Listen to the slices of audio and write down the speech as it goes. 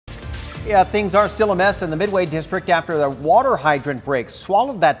Yeah, things are still a mess in the Midway district after the water hydrant break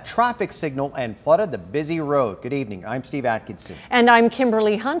swallowed that traffic signal and flooded the busy road. Good evening. I'm Steve Atkinson. And I'm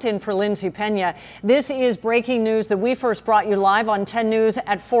Kimberly Hunt in for Lindsay Pena. This is breaking news that we first brought you live on 10 News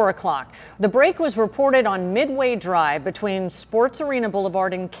at 4 o'clock. The break was reported on Midway Drive between Sports Arena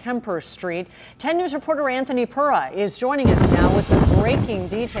Boulevard and Kemper Street. 10 News reporter Anthony Pura is joining us now with the breaking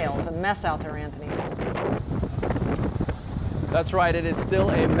details. A mess out there, Anthony. That's right, it is still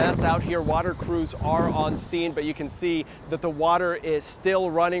a mess out here. Water crews are on scene, but you can see that the water is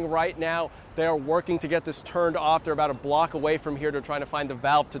still running right now. They are working to get this turned off. They're about a block away from here. They're trying to find the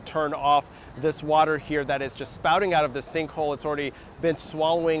valve to turn off this water here that is just spouting out of the sinkhole. It's already been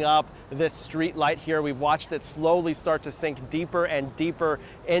swallowing up this street light here. We've watched it slowly start to sink deeper and deeper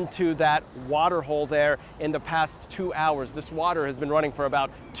into that water hole there in the past 2 hours. This water has been running for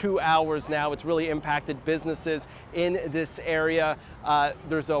about 2 hours now. It's really impacted businesses in this area.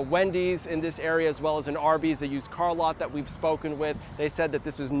 There's a Wendy's in this area as well as an Arby's, a used car lot that we've spoken with. They said that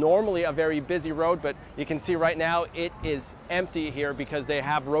this is normally a very busy road, but you can see right now it is empty here because they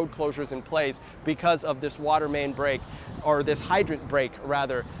have road closures in place because of this water main break, or this hydrant break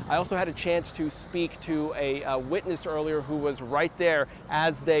rather. I also had a chance to speak to a witness earlier who was right there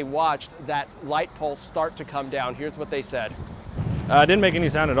as they watched that light pole start to come down. Here's what they said. It didn't make any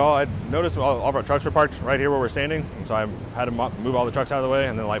sound at all. I noticed all of our trucks were parked right here where we're standing, and so I had to move all the trucks out of the way,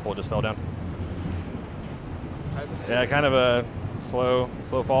 and then the light pole just fell down. Yeah, kind of a slow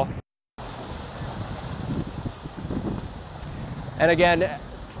fall. And again,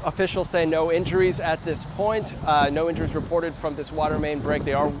 officials say no injuries at this point. No injuries reported from this water main break.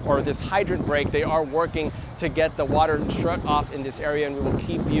 Or this hydrant break. They are working to get the water shut off in this area, and we will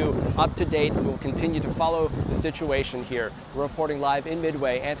keep you up to date. We will continue to follow the situation here. We're reporting live in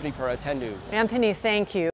Midway. Anthony Pura, 10 News. Anthony, thank you.